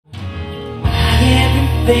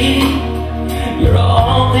babe, you're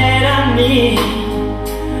all that I need,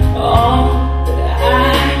 all that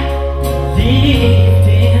I believed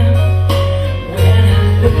in. When I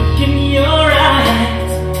look in your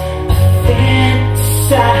eyes, I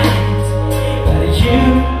fantasize about you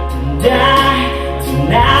and I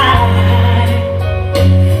tonight.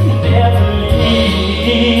 Never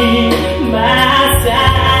leave my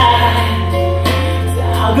side, 'cause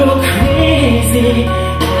I'll go crazy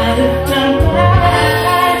out of my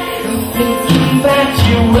mind. I'm thinking about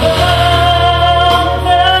you all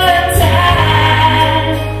the time,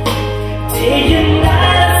 day and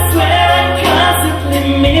night. I swear I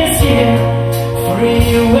constantly miss you. For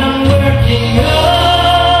you I'm working overtime,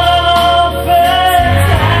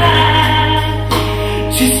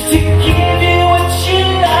 just to give you what you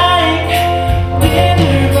like.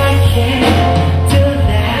 Dinner by candlelight.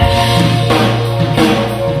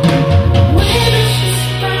 When she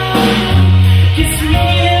smiles, gets me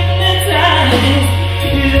hypnotized.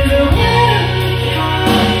 You're the one I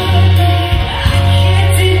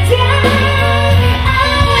can't deny.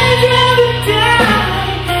 I'd rather die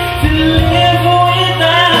than live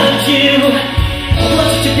without you. I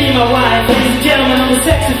want you to be my wife, ladies and gentlemen, on the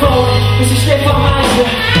saxophone. This is Stefan Meister.